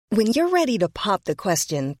When you're ready to pop the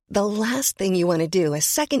question, the last thing you want to do is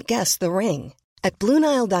second-guess the ring. At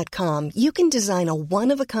BlueNile.com, you can design a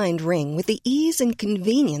one-of-a-kind ring with the ease and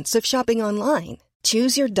convenience of shopping online.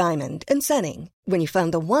 Choose your diamond and setting. When you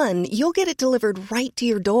find the one, you'll get it delivered right to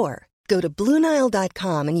your door. Go to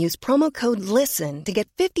BlueNile.com and use promo code LISTEN to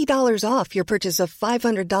get $50 off your purchase of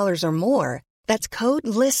 $500 or more. That's code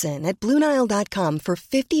LISTEN at BlueNile.com for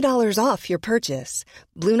 $50 off your purchase.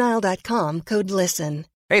 BlueNile.com, code LISTEN.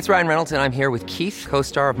 Hey, it's Ryan Reynolds, and I'm here with Keith,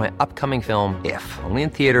 co-star of my upcoming film, If, only in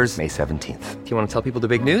theaters May 17th. Do you want to tell people the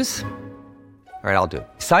big news? All right, I'll do it.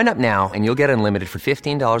 Sign up now and you'll get unlimited for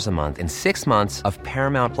 $15 a month and 6 months of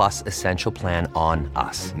Paramount Plus Essential Plan on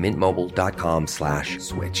us.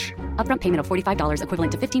 MintMobile.com/switch. Upfront payment of $45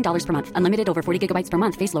 equivalent to $15 per month. Unlimited over 40 gigabytes per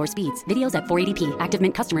month. Face lower speeds. Videos at 480p. Active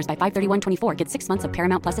Mint customers by 531.24 get 6 months of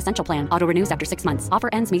Paramount Plus Essential Plan. Auto renews after 6 months. Offer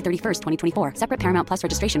ends May 31st, 2024. Separate Paramount Plus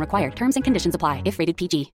registration required. Terms and conditions apply if rated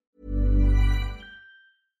PG.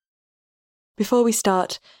 Before we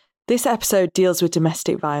start, this episode deals with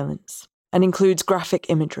domestic violence and includes graphic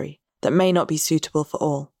imagery that may not be suitable for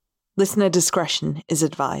all. Listener discretion is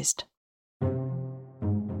advised.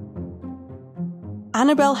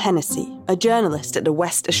 Annabelle Hennessy, a journalist at a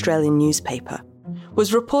West Australian newspaper,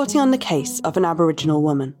 was reporting on the case of an Aboriginal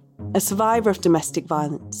woman, a survivor of domestic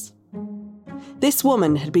violence. This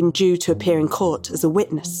woman had been due to appear in court as a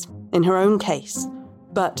witness in her own case,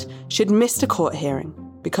 but she'd missed a court hearing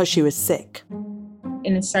because she was sick.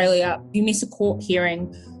 In Australia, you miss a court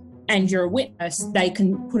hearing and you're a witness, they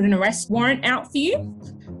can put an arrest warrant out for you.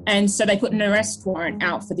 And so they put an arrest warrant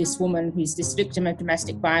out for this woman who's this victim of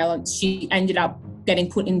domestic violence. She ended up getting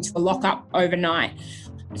put into a lockup overnight.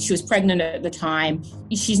 She was pregnant at the time.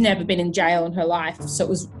 She's never been in jail in her life, so it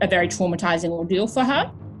was a very traumatising ordeal for her.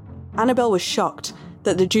 Annabelle was shocked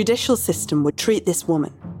that the judicial system would treat this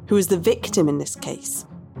woman, who was the victim in this case,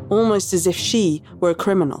 almost as if she were a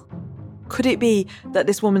criminal. Could it be that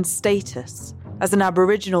this woman's status as an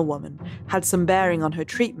Aboriginal woman had some bearing on her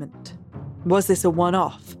treatment? Was this a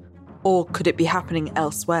one-off, or could it be happening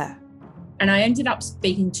elsewhere? And I ended up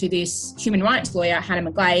speaking to this human rights lawyer,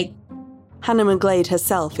 Hannah McGlade. Hannah McGlade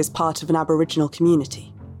herself is part of an Aboriginal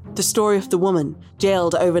community. The story of the woman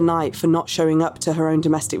jailed overnight for not showing up to her own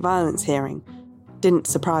domestic violence hearing didn't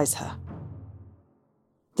surprise her.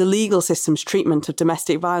 The legal system's treatment of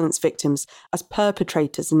domestic violence victims as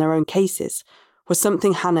perpetrators in their own cases was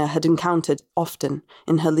something Hannah had encountered often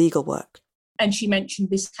in her legal work. And she mentioned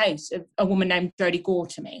this case of a woman named Jodie Gore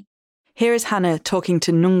to me. Here is Hannah talking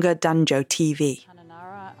to Nunga Danjo TV.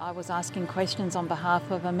 I was asking questions on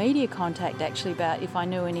behalf of a media contact actually about if I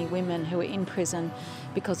knew any women who were in prison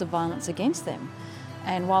because of violence against them.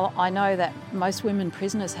 And while I know that most women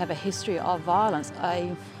prisoners have a history of violence,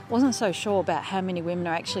 I wasn't so sure about how many women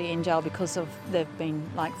are actually in jail because of they've been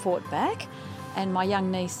fought back. And my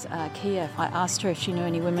young niece, Kia, I asked her if she knew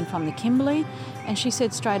any women from the Kimberley, and she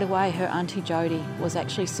said straight away her auntie Jodie was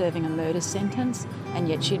actually serving a murder sentence, and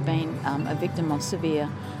yet she'd been a victim of severe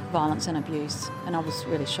violence and abuse. And I was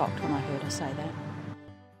really shocked when I heard her say that.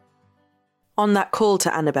 On that call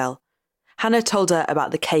to Annabelle, Hannah told her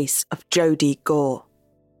about the case of Jodie Gore.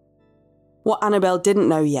 What Annabelle didn't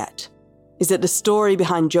know yet is that the story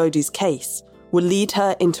behind Jodie's case would lead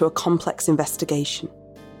her into a complex investigation,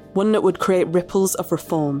 one that would create ripples of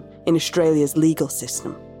reform in Australia's legal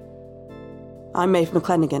system. I'm Maeve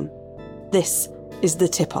McClenaghan. This is The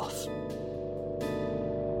Tip-Off.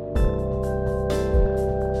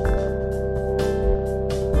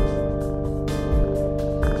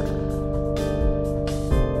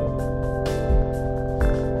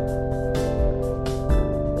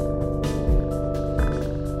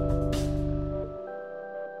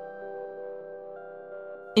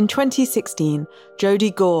 In 2016,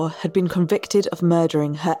 Jodie Gore had been convicted of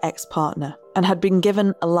murdering her ex-partner and had been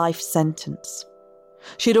given a life sentence.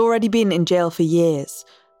 She had already been in jail for years,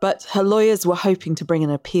 but her lawyers were hoping to bring an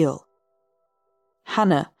appeal.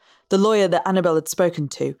 Hannah, the lawyer that Annabelle had spoken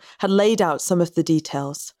to, had laid out some of the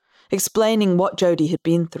details, explaining what Jodie had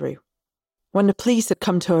been through. When the police had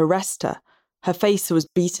come to arrest her, her face was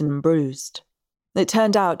beaten and bruised. It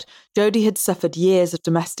turned out Jodie had suffered years of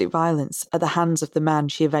domestic violence at the hands of the man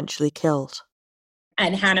she eventually killed.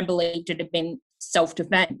 And Hannah believed it had been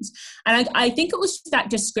self-defense. And I think it was that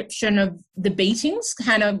description of the beatings.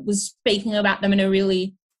 Hannah was speaking about them in a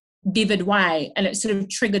really vivid way, and it sort of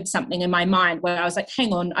triggered something in my mind where I was like,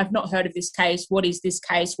 hang on, I've not heard of this case. What is this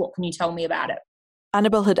case? What can you tell me about it?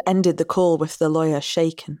 Annabelle had ended the call with the lawyer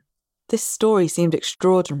shaken. This story seemed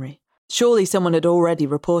extraordinary. Surely someone had already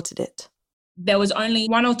reported it. There was only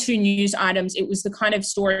 1 or 2 news items. It was the kind of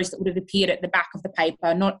stories that would have appeared at the back of the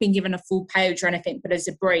paper, not been given a full page or anything, but as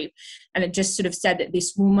a brief. And it just sort of said that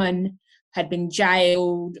this woman had been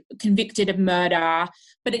jailed, convicted of murder.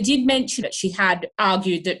 But it did mention that she had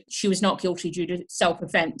argued that she was not guilty due to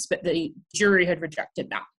self-defense, but the jury had rejected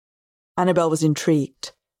that. Annabelle was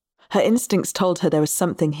intrigued. Her instincts told her there was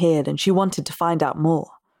something here and she wanted to find out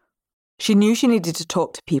more. She knew she needed to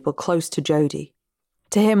talk to people close to Jodie,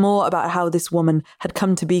 to hear more about how this woman had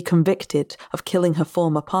come to be convicted of killing her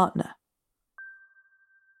former partner.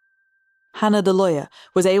 Hannah, the lawyer,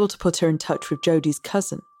 was able to put her in touch with Jodie's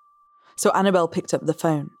cousin, so Annabelle picked up the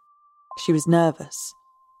phone. She was nervous.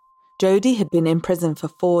 Jodie had been in prison for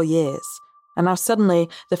 4 years, and now suddenly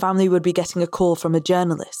the family would be getting a call from a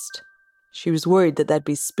journalist. She was worried that they'd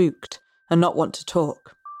be spooked and not want to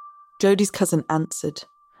talk. Jodie's cousin answered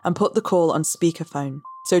and put the call on speakerphone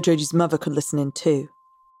so Jodie's mother could listen in too.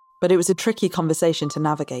 But it was a tricky conversation to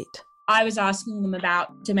navigate. I was asking them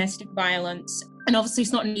about domestic violence, and obviously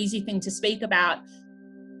it's not an easy thing to speak about.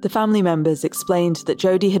 The family members explained that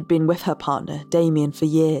Jodie had been with her partner, Damien, for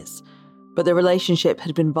years, but the relationship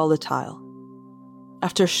had been volatile.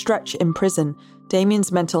 After a stretch in prison,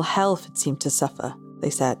 Damien's mental health had seemed to suffer, they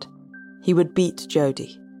said. He would beat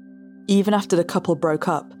Jodie. Even after the couple broke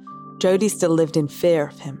up, Jodie still lived in fear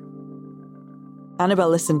of him. Annabelle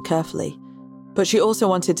listened carefully, but she also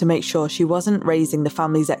wanted to make sure she wasn't raising the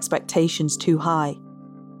family's expectations too high.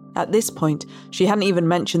 At this point, she hadn't even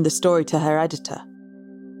mentioned the story to her editor.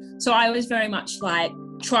 So I was very much like,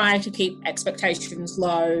 try to keep expectations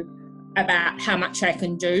low about how much I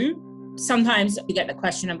can do. Sometimes you get the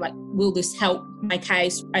question of like, will this help my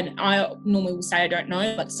case? And I normally will say I don't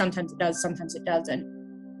know, but sometimes it does, sometimes it doesn't.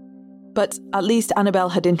 But at least Annabelle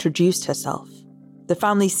had introduced herself. The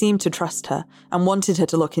family seemed to trust her and wanted her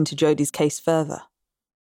to look into Jodie's case further.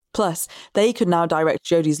 Plus, they could now direct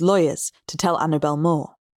Jodie's lawyers to tell Annabelle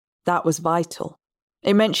more. That was vital.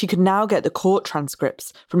 It meant she could now get the court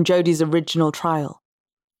transcripts from Jodie's original trial,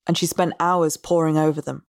 and she spent hours poring over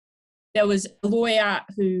them. There was a lawyer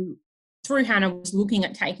who, through Hannah, was looking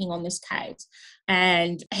at taking on this case,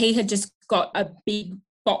 and he had just got a big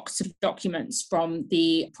box of documents from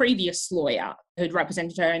the previous lawyer who'd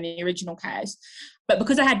represented her in the original case. But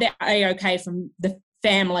because I had the A-OK from the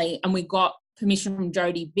family and we got permission from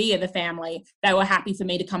Jodie via the family, they were happy for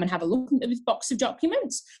me to come and have a look at this box of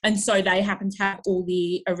documents. And so they happened to have all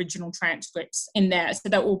the original transcripts in there. So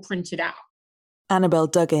they're all printed out. Annabelle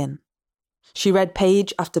dug in. She read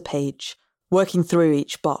page after page, working through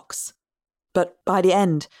each box. But by the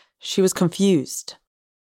end, she was confused.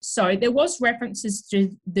 So there was references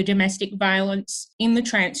to the domestic violence in the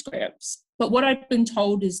transcripts. But what I've been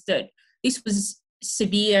told is that this was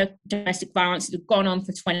severe domestic violence. It had gone on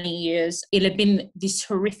for 20 years. It had been this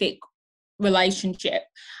horrific relationship.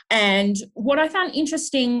 And what I found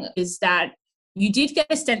interesting is that you did get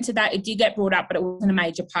a sense of that. It did get brought up, but it wasn't a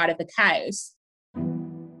major part of the case.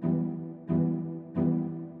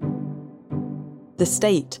 The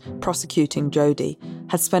state, prosecuting Jodie,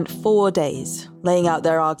 had spent 4 days laying out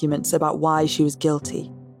their arguments about why she was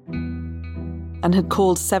guilty and had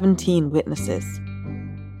called 17 witnesses.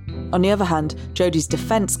 On the other hand, Jodie's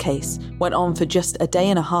defence case went on for just a day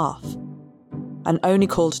and a half and only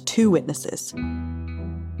called 2 witnesses.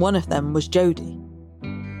 One of them was Jodie.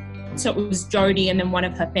 So it was Jodie and then one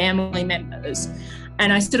of her family members.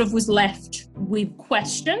 And I sort of was left with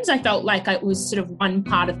questions. I felt like it was sort of one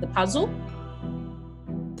part of the puzzle.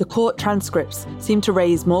 The court transcripts seemed to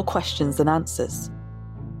raise more questions than answers.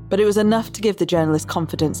 But it was enough to give the journalist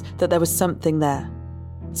confidence that there was something there.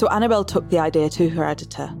 So Annabelle took the idea to her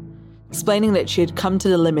editor, explaining that she had come to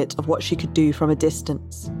the limit of what she could do from a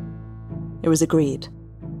distance. It was agreed.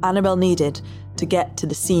 Annabelle needed to get to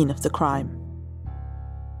the scene of the crime.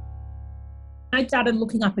 I started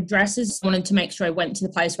looking up addresses. I wanted to make sure I went to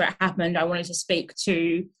the place where it happened. I wanted to speak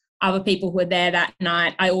to other people who were there that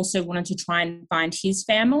night. I also wanted to try and find his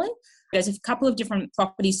family. There's a couple of different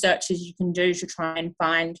property searches you can do to try and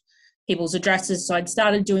find people's addresses. So I'd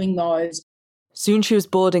started doing those. Soon she was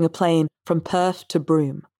boarding a plane from Perth to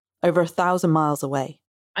Broome, over 1,000 miles away.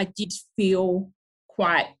 I did feel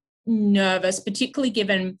quite nervous, particularly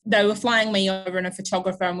given they were flying me over and a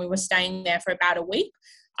photographer and we were staying there for about a week.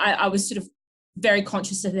 I was sort of very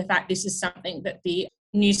conscious of the fact this is something that the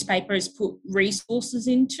newspaper has put resources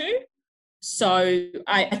into. So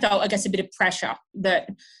I felt, I guess, a bit of pressure that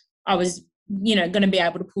I was, going to be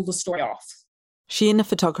able to pull the story off. She and the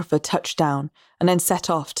photographer touched down and then set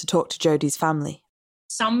off to talk to Jodie's family.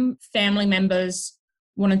 Some family members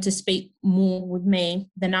wanted to speak more with me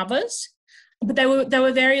than others, but they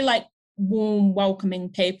were very warm, welcoming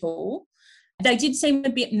people. They did seem a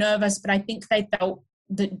bit nervous, but I think they felt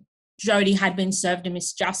that Jodie had been served a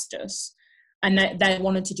misjustice and that they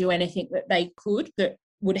wanted to do anything that they could that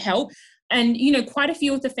would help. And, quite a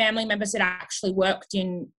few of the family members that actually worked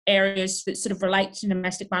in areas that sort of relate to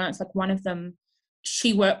domestic violence, like one of them,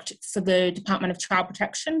 she worked for the Department of Child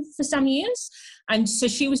Protection for some years. And so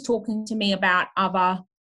she was talking to me about other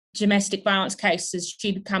domestic violence cases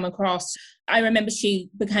she'd come across. I remember she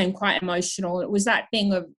became quite emotional. It was that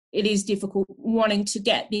thing of, it is difficult wanting to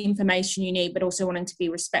get the information you need, but also wanting to be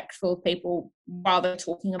respectful of people while they're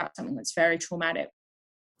talking about something that's very traumatic.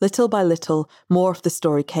 Little by little, more of the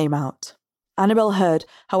story came out. Annabelle heard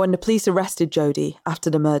how when the police arrested Jodie after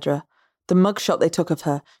the murder, the mugshot they took of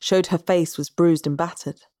her showed her face was bruised and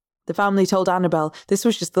battered. The family told Annabelle this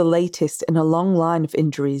was just the latest in a long line of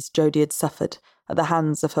injuries Jodie had suffered at the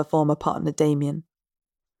hands of her former partner Damien.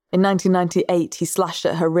 In 1998, he slashed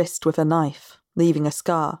at her wrist with a knife, leaving a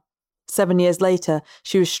scar. 7 years later,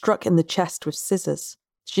 she was struck in the chest with scissors.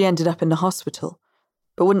 She ended up in the hospital,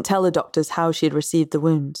 but wouldn't tell the doctors how she had received the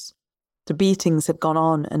wounds. The beatings had gone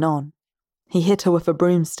on and on. He hit her with a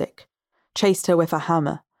broomstick, chased her with a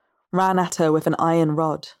hammer, ran at her with an iron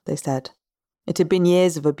rod, they said. It had been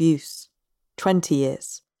years of abuse. 20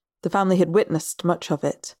 years. The family had witnessed much of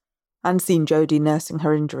it, and seen Jodie nursing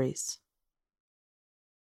her injuries.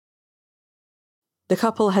 The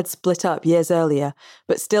couple had split up years earlier,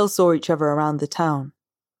 but still saw each other around the town.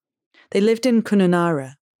 They lived in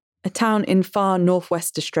Kununurra, a town in far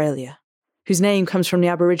northwest Australia, whose name comes from the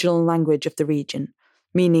Aboriginal language of the region,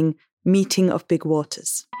 meaning meeting of big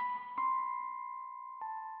waters.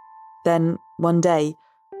 Then, one day,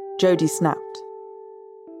 Jodie snapped.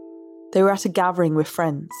 They were at a gathering with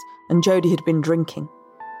friends, and Jodie had been drinking.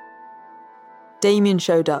 Damien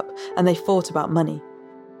showed up, and they fought about money.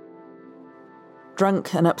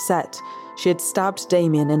 Drunk and upset, she had stabbed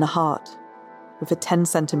Damien in the heart with a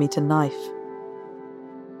 10-centimetre knife.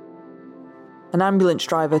 An ambulance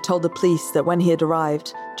driver told the police that when he had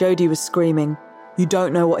arrived, Jodie was screaming, "You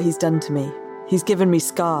don't know what he's done to me. He's given me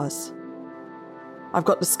scars. I've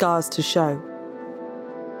got the scars to show."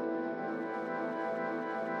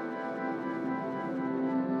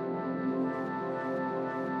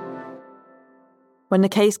 When the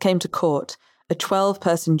case came to court, a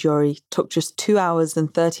 12-person jury took just 2 hours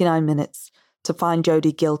and 39 minutes to find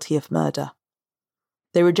Jodie guilty of murder.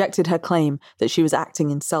 They rejected her claim that she was acting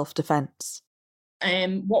in self-defence.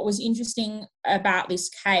 And what was interesting about this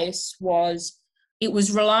case was it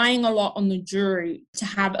was relying a lot on the jury to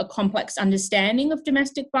have a complex understanding of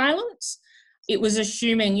domestic violence. It was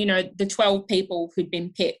assuming, the 12 people who'd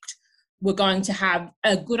been picked were going to have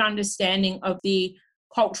a good understanding of the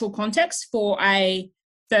cultural context for a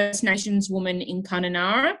First Nations woman in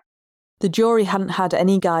Kununurra. The jury hadn't had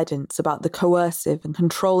any guidance about the coercive and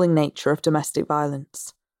controlling nature of domestic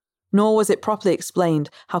violence, nor was it properly explained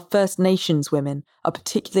how First Nations women are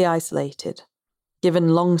particularly isolated,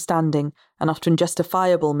 given long-standing and often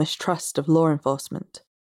justifiable mistrust of law enforcement.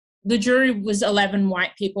 The jury was 11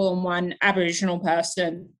 white people and 1 Aboriginal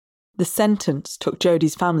person. The sentence took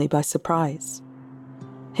Jodie's family by surprise.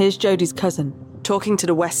 Here's Jodie's cousin talking to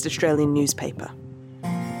the West Australian newspaper.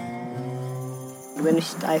 When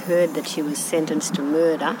I heard that she was sentenced to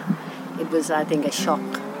murder, it was, I think, a shock,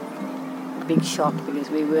 a big shock, because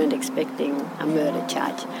we weren't expecting a murder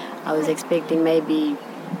charge. I was expecting maybe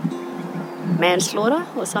manslaughter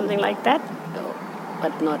or something like that,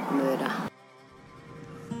 but not murder.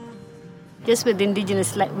 Just with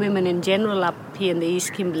Indigenous women in general up here in the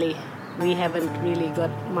East Kimberley, we haven't really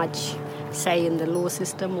got much say in the law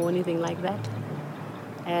system or anything like that.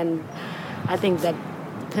 And I think that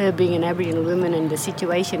her being an Aboriginal woman and the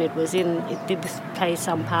situation it was in, it did play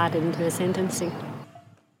some part in her sentencing.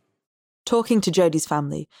 Talking to Jodie's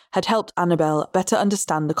family had helped Annabelle better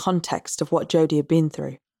understand the context of what Jodie had been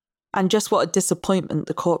through, and just what a disappointment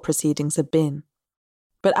the court proceedings had been.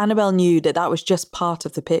 But Annabelle knew that was just part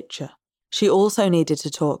of the picture. She also needed to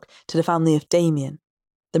talk to the family of Damien,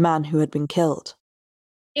 the man who had been killed.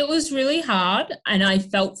 It was really hard, and I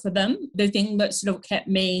felt for them. The thing that sort of kept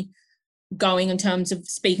me going in terms of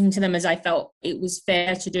speaking to them as I felt it was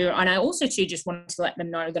fair to do. And I also too just wanted to let them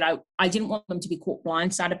know that I didn't want them to be caught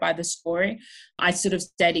blindsided by the story. I sort of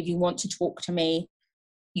said, if you want to talk to me,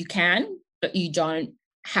 you can, but you don't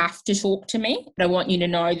have to talk to me. But I want you to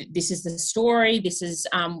know that this is the story. This is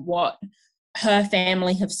what her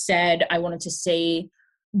family have said. I wanted to see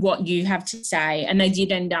what you have to say. And they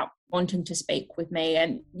did end up wanting to speak with me.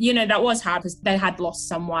 And, that was hard because they had lost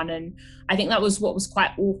someone. And I think that was what was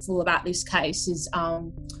quite awful about this case is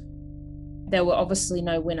there were obviously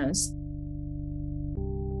no winners.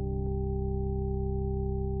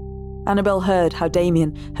 Annabelle heard how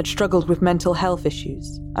Damien had struggled with mental health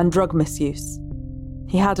issues and drug misuse.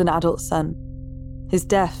 He had an adult son. His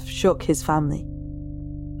death shook his family.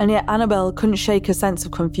 And yet Annabelle couldn't shake a sense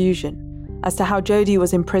of confusion as to how Jodi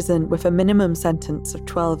was in prison with a minimum sentence of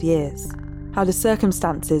 12 years, how the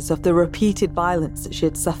circumstances of the repeated violence that she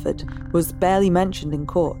had suffered was barely mentioned in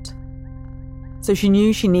court. So she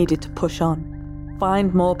knew she needed to push on,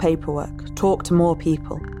 find more paperwork, talk to more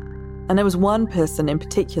people. And there was one person in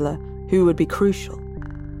particular who would be crucial.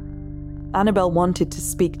 Annabelle wanted to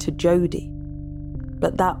speak to Jodi,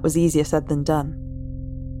 but that was easier said than done.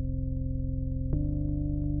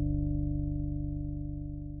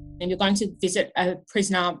 If you're going to visit a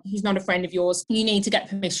prisoner who's not a friend of yours, you need to get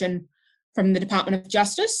permission from the Department of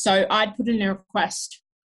Justice. So I'd put in a request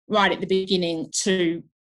right at the beginning to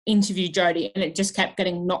interview Jodi, and it just kept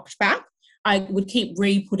getting knocked back. I would keep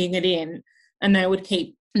re-putting it in, and they would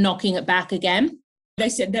keep knocking it back again. They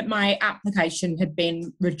said that my application had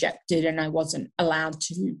been rejected and I wasn't allowed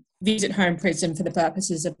to visit her in prison for the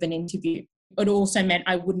purposes of an interview. It also meant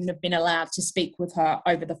I wouldn't have been allowed to speak with her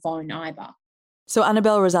over the phone either. So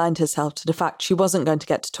Annabelle resigned herself to the fact she wasn't going to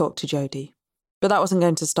get to talk to Jodi. But that wasn't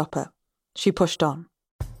going to stop her. She pushed on.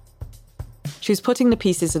 She was putting the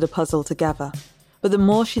pieces of the puzzle together, but the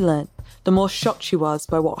more she learnt, the more shocked she was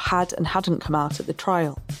by what had and hadn't come out at the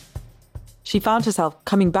trial. She found herself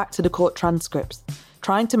coming back to the court transcripts,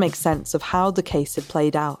 trying to make sense of how the case had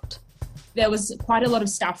played out. There was quite a lot of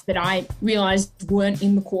stuff that I realised weren't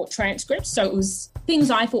in the court transcripts, so it was things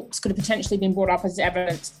I thought could have potentially been brought up as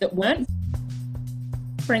evidence that weren't.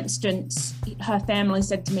 For instance, her family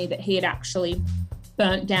said to me that he had actually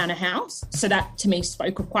burnt down a house. So that to me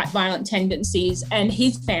spoke of quite violent tendencies, and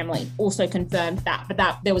his family also confirmed that,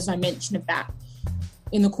 but there was no mention of that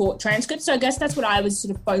in the court transcript. So I guess that's what I was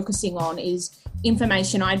sort of focusing on, is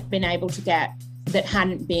information I'd been able to get that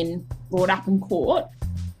hadn't been brought up in court.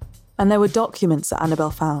 And there were documents that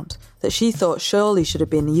Annabelle found that she thought surely should have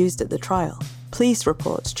been used at the trial. Police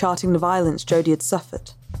reports charting the violence Jodi had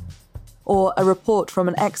suffered. Or a report from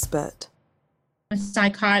an expert. A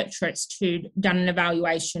psychiatrist who'd done an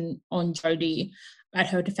evaluation on Jodi at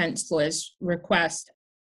her defence lawyer's request.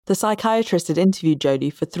 The psychiatrist had interviewed Jodi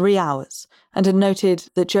for 3 hours and had noted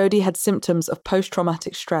that Jodi had symptoms of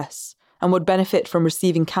post-traumatic stress and would benefit from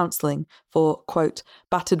receiving counselling for, quote,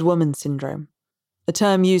 battered woman syndrome, a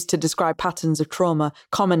term used to describe patterns of trauma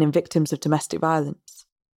common in victims of domestic violence.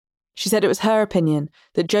 She said it was her opinion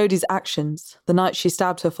that Jodi's actions, the night she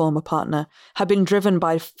stabbed her former partner, had been driven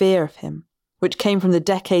by fear of him, which came from the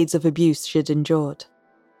decades of abuse she had endured.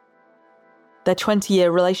 Their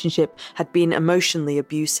 20-year relationship had been emotionally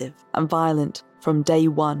abusive and violent from day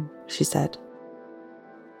one, she said.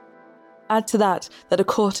 Add to that a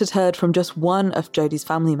court had heard from just one of Jodi's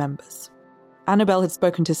family members. Annabelle had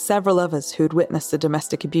spoken to several others who had witnessed the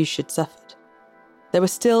domestic abuse she'd suffered. There were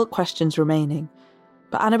still questions remaining,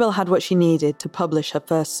 but Annabelle had what she needed to publish her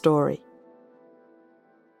first story.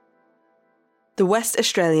 The West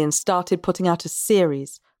Australian started putting out a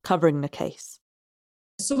series covering the case.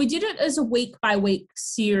 So we did it as a week-by-week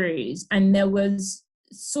series, and there was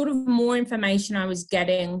sort of more information I was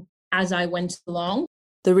getting as I went along.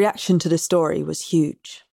 The reaction to the story was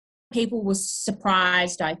huge. People were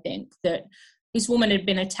surprised, I think, that this woman had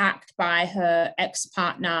been attacked by her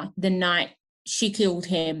ex-partner the night she killed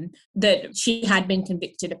him, that she had been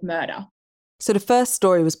convicted of murder. So the first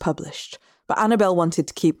story was published, but Annabelle wanted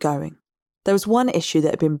to keep going. There was one issue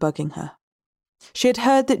that had been bugging her. She had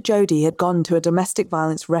heard that Jodi had gone to a domestic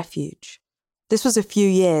violence refuge. This was a few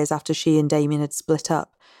years after she and Damien had split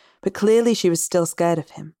up, but clearly she was still scared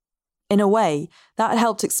of him. In a way, that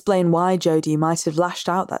helped explain why Jodi might have lashed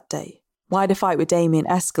out that day, why the fight with Damien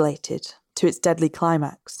escalated to its deadly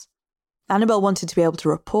climax. Annabelle wanted to be able to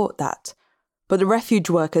report that, but the refuge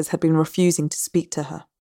workers had been refusing to speak to her.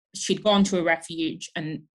 She'd gone to a refuge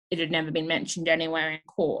and it had never been mentioned anywhere in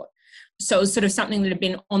court. So it was sort of something that had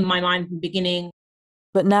been on my mind from the beginning.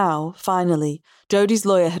 But now, finally, Jodi's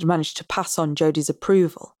lawyer had managed to pass on Jodi's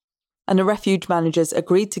approval, and the refuge managers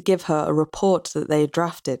agreed to give her a report that they had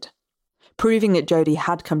drafted, proving that Jodi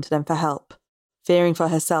had come to them for help, fearing for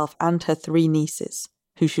herself and her 3 nieces,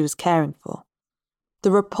 who she was caring for.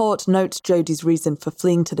 The report notes Jodi's reason for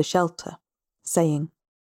fleeing to the shelter, saying,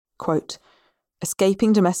 quote,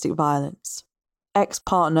 escaping domestic violence,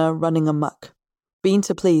 ex-partner running amok, been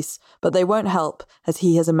to police, but they won't help as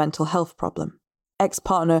he has a mental health problem,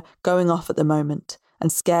 ex-partner going off at the moment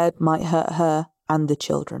and scared might hurt her and the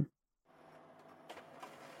children.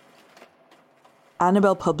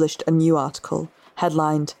 Annabelle published a new article,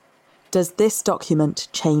 headlined, Does this document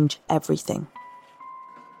change everything?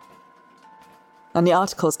 And the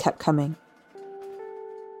articles kept coming.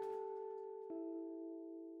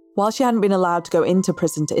 While she hadn't been allowed to go into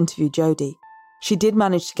prison to interview Jodie, she did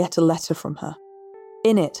manage to get a letter from her.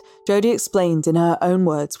 In it, Jodie explains in her own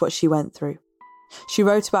words what she went through. She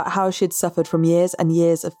wrote about how she had suffered from years and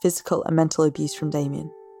years of physical and mental abuse from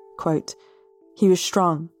Damien. Quote, "He was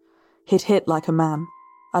strong. He'd hit like a man.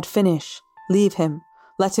 I'd finish, leave him,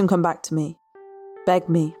 let him come back to me. Beg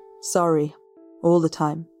me, sorry, all the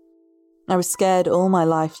time. I was scared all my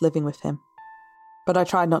life living with him. But I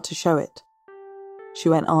tried not to show it." She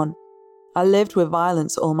went on, "I lived with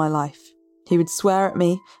violence all my life. He would swear at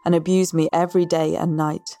me and abuse me every day and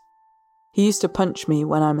night. He used to punch me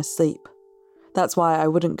when I'm asleep. That's why I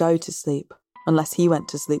wouldn't go to sleep unless he went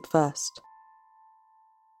to sleep first."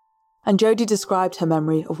 And Jodie described her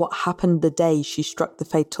memory of what happened the day she struck the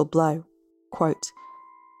fatal blow. Quote,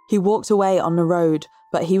 "He walked away on the road,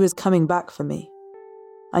 but he was coming back for me.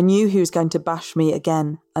 I knew he was going to bash me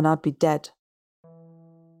again and I'd be dead.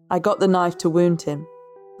 I got the knife to wound him.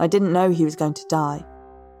 I didn't know he was going to die.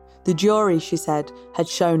 The jury," she said, "had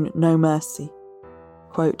shown no mercy."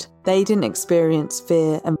 Quote, "They didn't experience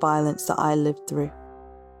fear and violence that I lived through."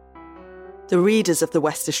 The readers of the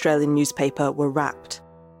West Australian newspaper were rapt.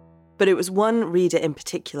 But it was one reader in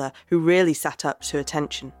particular who really sat up to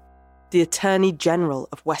attention. The Attorney General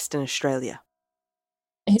of Western Australia.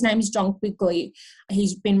 His name is John Quigley.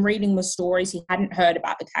 He's been reading the stories. He hadn't heard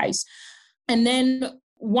about the case. And then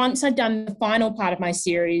once I'd done the final part of my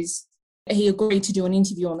series, he agreed to do an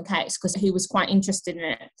interview on the case because he was quite interested in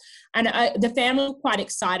it. And the family were quite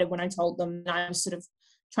excited when I told them that I was sort of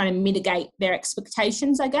trying to mitigate their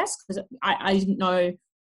expectations, I guess, because I didn't know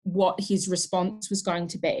what his response was going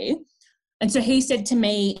to be. And so he said to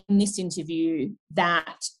me in this interview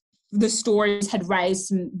that the stories had raised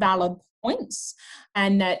some valid points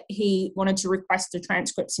and that he wanted to request the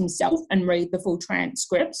transcripts himself and read the full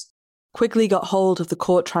transcripts. Quigley got hold of the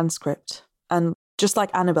court transcript and, just like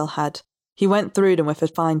Annabelle had, he went through them with a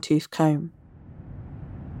fine-tooth comb.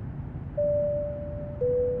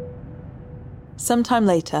 Sometime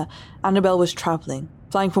later, Annabelle was travelling,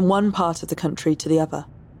 flying from one part of the country to the other,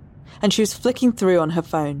 and she was flicking through on her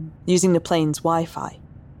phone, using the plane's Wi-Fi,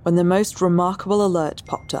 when the most remarkable alert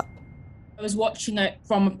popped up. I was watching it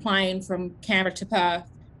from a plane from Canberra to Perth,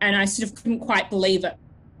 and I sort of couldn't quite believe it.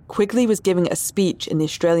 Quigley was giving a speech in the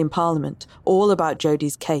Australian Parliament all about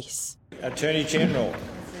Jodie's case. Attorney General.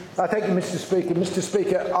 Thank you, Mr Speaker. Mr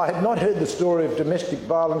Speaker, I had not heard the story of domestic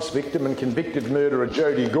violence victim and convicted murderer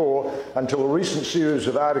Jodie Gore until a recent series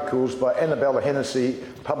of articles by Annabella Hennessy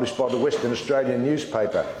published by the Western Australian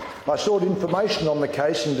newspaper. I sought information on the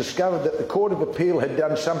case and discovered that the Court of Appeal had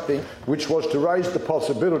done something which was to raise the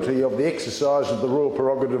possibility of the exercise of the royal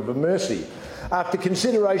prerogative of mercy. After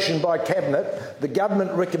consideration by Cabinet, the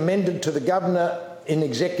government recommended to the Governor in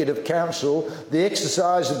Executive Council the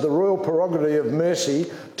exercise of the royal prerogative of mercy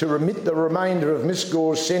to remit the remainder of Miss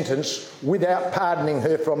Gore's sentence without pardoning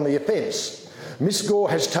her from the offence. Miss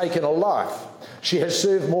Gore has taken a life. She has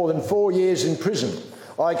served more than 4 years in prison.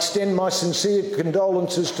 I extend my sincere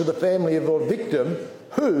condolences to the family of a victim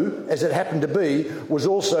who, as it happened to be, was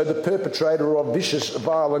also the perpetrator of vicious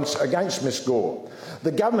violence against Miss Gore.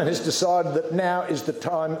 The government has decided that now is the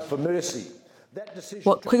time for mercy.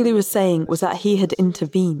 What Quigley was saying was that he had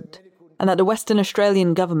intervened, and that the Western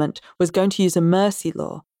Australian government was going to use a mercy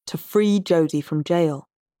law to free Jodie from jail.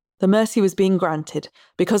 The mercy was being granted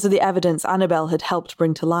because of the evidence Annabelle had helped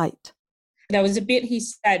bring to light. There was a bit he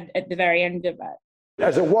said at the very end of it.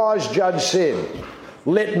 As a wise judge said,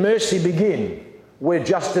 let mercy begin where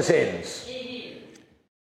justice ends.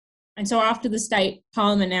 And so after the state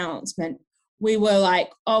parliament announcement, we were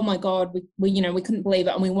like, oh my God, we couldn't believe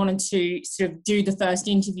it. And we wanted to sort of do the first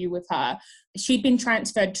interview with her. She'd been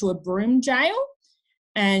transferred to a Broome jail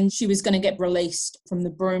and she was going to get released from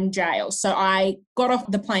the Broome jail. So I got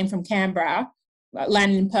off the plane from Canberra,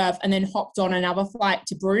 landed in Perth, and then hopped on another flight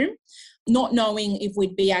to Broome, not knowing if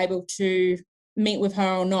we'd be able to meet with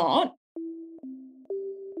her or not.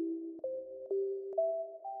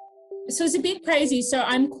 So it's a bit crazy. So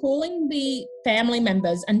I'm calling the family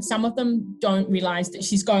members and some of them don't realise that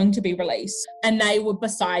she's going to be released. And they were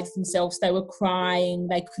beside themselves. They were crying.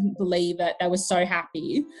 They couldn't believe it. They were so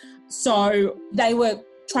happy. So they were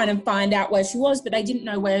trying to find out where she was, but they didn't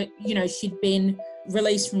know where, she'd been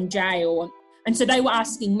released from jail. And so they were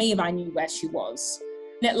asking me if I knew where she was.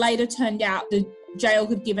 And it later turned out the jail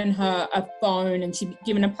had given her a phone and she'd been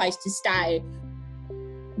given a place to stay.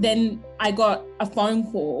 Then I got a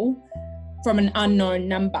phone call from an unknown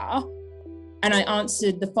number and I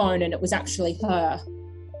answered the phone and it was actually her.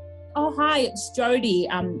 Oh, hi, it's Jodie.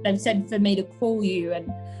 They've said for me to call you.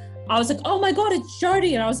 And I was like, oh my God, it's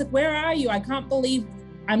Jodie. And I was like, where are you? I can't believe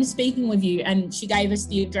I'm speaking with you. And she gave us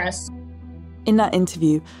the address. In that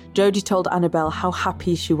interview, Jodie told Annabelle how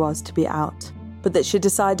happy she was to be out, but that she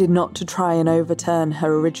decided not to try and overturn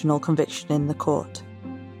her original conviction in the court.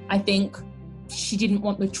 I think she didn't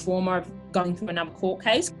want the trauma of going through another court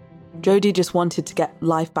case. Jodie just wanted to get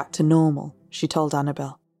life back to normal, she told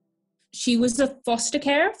Annabelle. She was a foster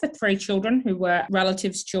carer for 3 children who were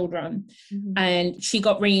relatives' children, and she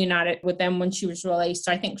got reunited with them when she was released.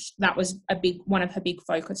 So I think that was one of her big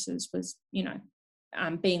focuses was,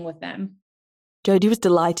 being with them. Jodie was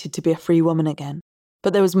delighted to be a free woman again.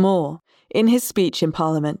 But there was more. In his speech in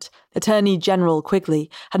Parliament, Attorney General Quigley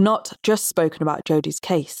had not just spoken about Jodie's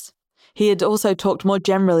case. He had also talked more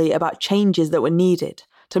generally about changes that were needed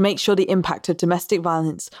to make sure the impact of domestic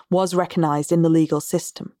violence was recognised in the legal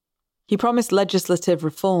system. He promised legislative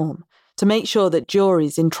reform to make sure that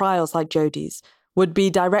juries in trials like Jodie's would be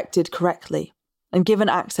directed correctly and given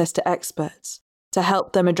access to experts to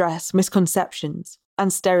help them address misconceptions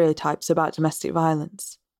and stereotypes about domestic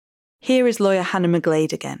violence. Here is lawyer Hannah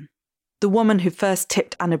McGlade again, the woman who first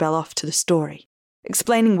tipped Annabelle off to the story,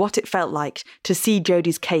 explaining what it felt like to see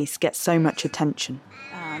Jodie's case get so much attention.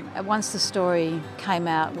 Once the story came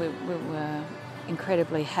out, we were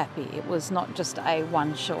incredibly happy. It was not just a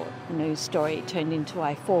one-short news story. It turned into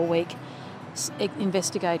a 4-week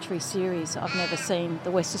investigatory series. I've never seen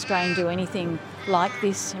the West Australian do anything like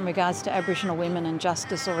this in regards to Aboriginal women and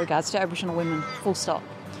justice or regards to Aboriginal women, full stop.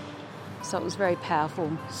 So it was very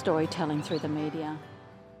powerful storytelling through the media.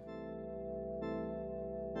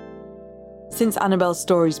 Since Annabelle's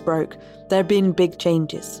stories broke, there have been big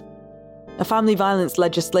changes. A family violence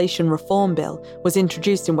legislation reform bill was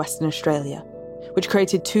introduced in Western Australia, which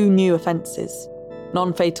created 2 new offences: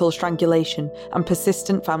 non-fatal strangulation and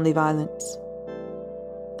persistent family violence.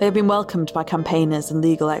 They have been welcomed by campaigners and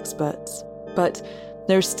legal experts, but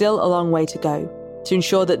there is still a long way to go to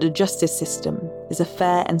ensure that the justice system is a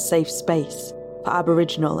fair and safe space for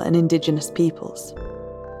Aboriginal and Indigenous peoples.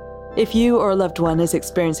 If you or a loved one is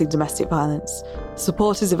experiencing domestic violence,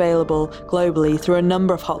 support is available globally through a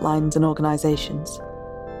number of hotlines and organisations.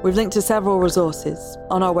 We've linked to several resources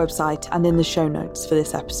on our website and in the show notes for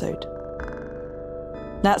this episode.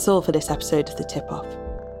 That's all for this episode of The Tip-Off.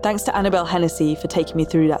 Thanks to Annabelle Hennessy for taking me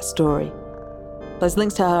through that story. There's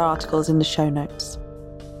links to her articles in the show notes.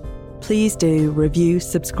 Please do review,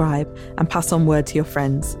 subscribe, and pass on word to your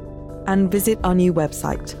friends. And visit our new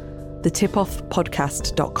website,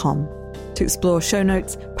 thetipoffpodcast.com, to explore show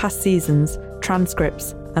notes, past seasons,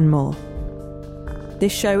 transcripts, and more.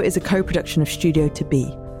 This show is a co-production of Studio To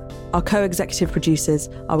Be. Our co-executive producers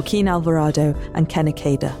are Joaquin Alvarado and Ken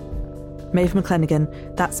Ikeda. Maeve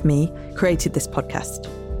McClenaghan, that's me, created this podcast.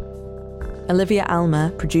 Olivia Almer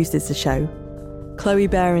produces the show. Chloe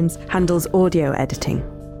Behrens handles audio editing.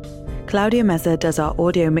 Claudia Meza does our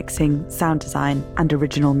audio mixing, sound design, and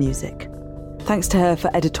original music. Thanks to her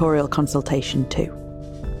for editorial consultation too.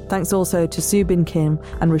 Thanks also to Subin Kim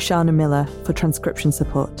and Rushana Miller for transcription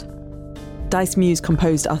support. Dice Muse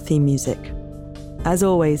composed our theme music. As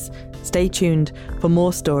always, stay tuned for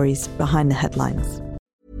more stories behind the headlines.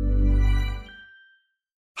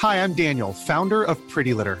 Hi, I'm Daniel, founder of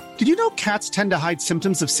Pretty Litter. Did you know cats tend to hide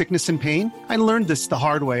symptoms of sickness and pain? I learned this the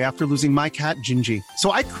hard way after losing my cat, Gingy. So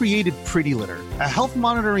I created Pretty Litter, a health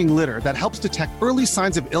monitoring litter that helps detect early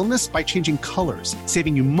signs of illness by changing colors,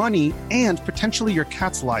 saving you money and potentially your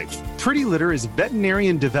cat's life. Pretty Litter is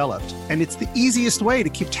veterinarian developed, and it's the easiest way to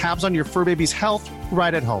keep tabs on your fur baby's health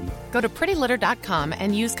right at home. Go to prettylitter.com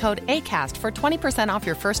and use code ACAST for 20% off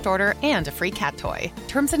your first order and a free cat toy.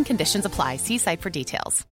 Terms and conditions apply. See site for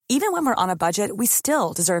details. Even when we're on a budget, we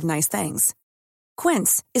still deserve nice things.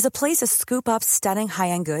 Quince is a place to scoop up stunning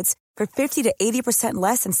high-end goods for 50 to 80%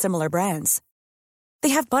 less than similar brands. They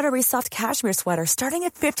have buttery soft cashmere sweaters starting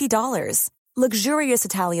at $50, luxurious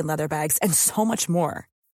Italian leather bags, and so much more.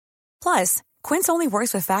 Plus, Quince only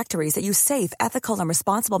works with factories that use safe, ethical, and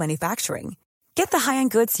responsible manufacturing. Get the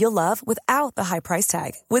high-end goods you'll love without the high price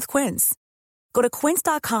tag with Quince. Go to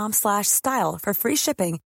quince.com/style for free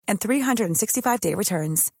shipping and 365-day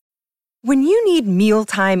returns. When you need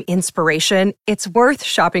mealtime inspiration, it's worth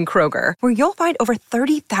shopping Kroger, where you'll find over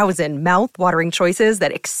 30,000 mouth-watering choices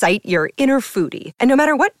that excite your inner foodie. And no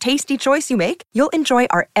matter what tasty choice you make, you'll enjoy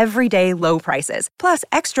our everyday low prices, plus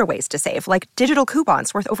extra ways to save, like digital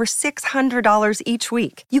coupons worth over $600 each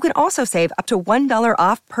week. You can also save up to $1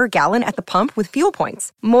 off per gallon at the pump with fuel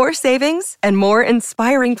points. More savings and more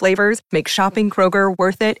inspiring flavors make shopping Kroger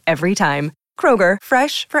worth it every time. Kroger,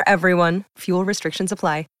 fresh for everyone. Fuel restrictions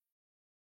apply.